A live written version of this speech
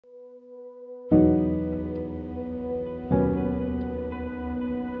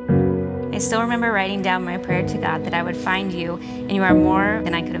still remember writing down my prayer to God that I would find you, and you are more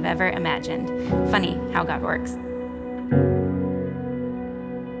than I could have ever imagined. Funny how God works.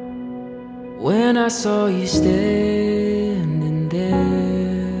 When I saw you standing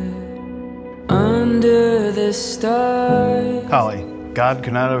there under the stars. Holly, God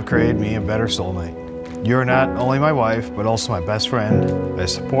could not have created me a better soulmate. You're not only my wife, but also my best friend, my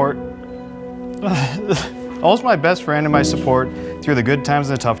support. Also my best friend and my support through the good times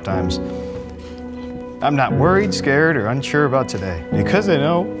and the tough times. I'm not worried, scared, or unsure about today, because I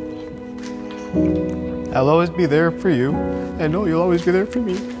know I'll always be there for you. I know you'll always be there for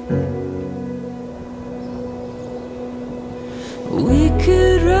me. We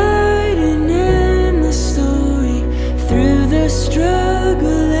could write an endless story through the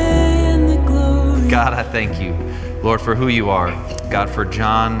struggle and the glory. God, I thank you, Lord, for who you are. God, for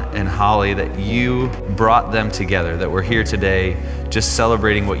John and Holly, that you brought them together, that we're here today just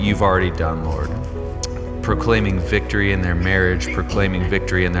celebrating what you've already done, Lord. Proclaiming victory in their marriage, proclaiming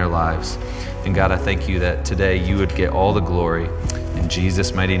victory in their lives. And God, I thank you that today you would get all the glory. In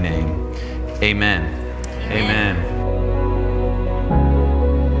Jesus' mighty name, amen. Amen.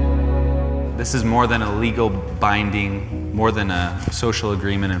 This is more than a legal binding, more than a social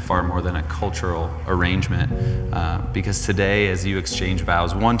agreement, and far more than a cultural arrangement. Because today, as you exchange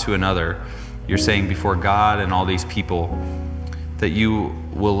vows one to another, you're saying before God and all these people that you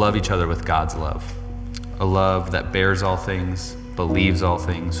will love each other with God's love. A love that bears all things, believes all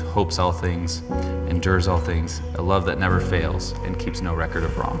things, hopes all things, endures all things. A love that never fails and keeps no record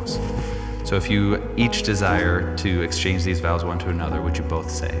of wrongs. So if you each desire to exchange these vows one to another, would you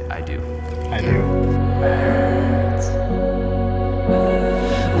both say, I do? I do.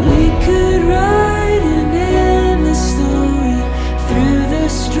 We could write an endless story through the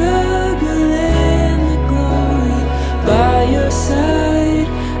struggle and the glory. By your side,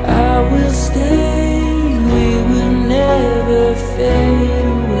 I will stay. We will never fade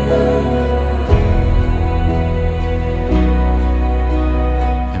away.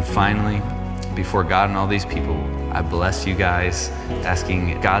 And finally, before God and all these people, I bless you guys,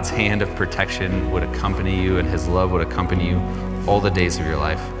 asking God's hand of protection would accompany you and his love would accompany you all the days of your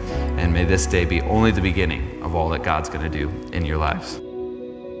life. And may this day be only the beginning of all that God's going to do in your lives.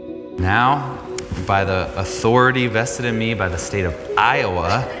 Now, by the authority vested in me by the state of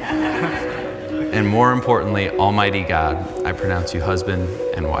Iowa, and more importantly, Almighty God, I pronounce you husband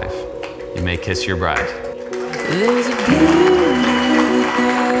and wife. You may kiss your bride. There's a beauty that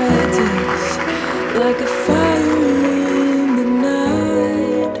guides us like a fire in the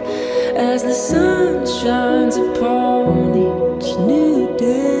night, as the sun shines upon each new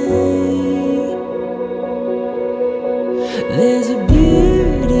day. There's a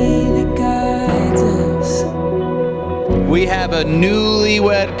beauty that guides us. We have a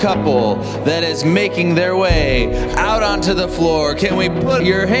newlywed couple that is making their way out onto the floor. Can we put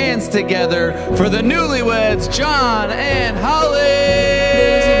your hands together for the newlyweds, John and Holly?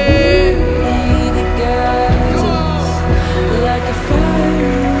 There's a beauty that guides us like a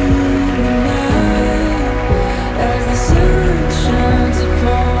fire in the night, as the sun shines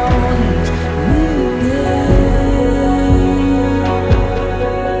upon each new day.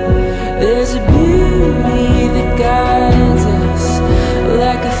 There's a beauty that guides us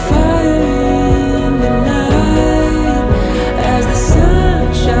like a fire in the night, as the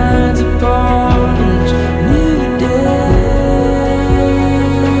sun shines upon each new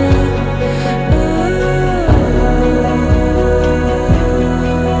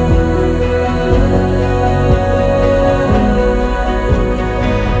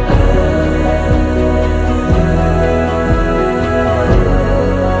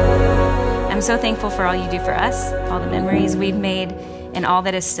I'm so thankful for all you do for us, all the memories we've made, and all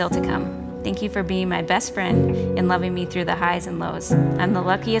that is still to come. Thank you for being my best friend and loving me through the highs and lows. I'm the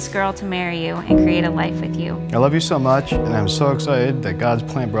luckiest girl to marry you and create a life with you. I love you so much, and I'm so excited that God's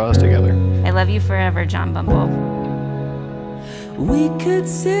plan brought us together. I love you forever, John Bumble. We could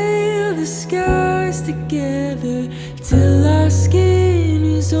sail the skies together till our skin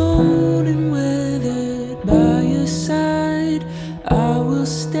is old and wet.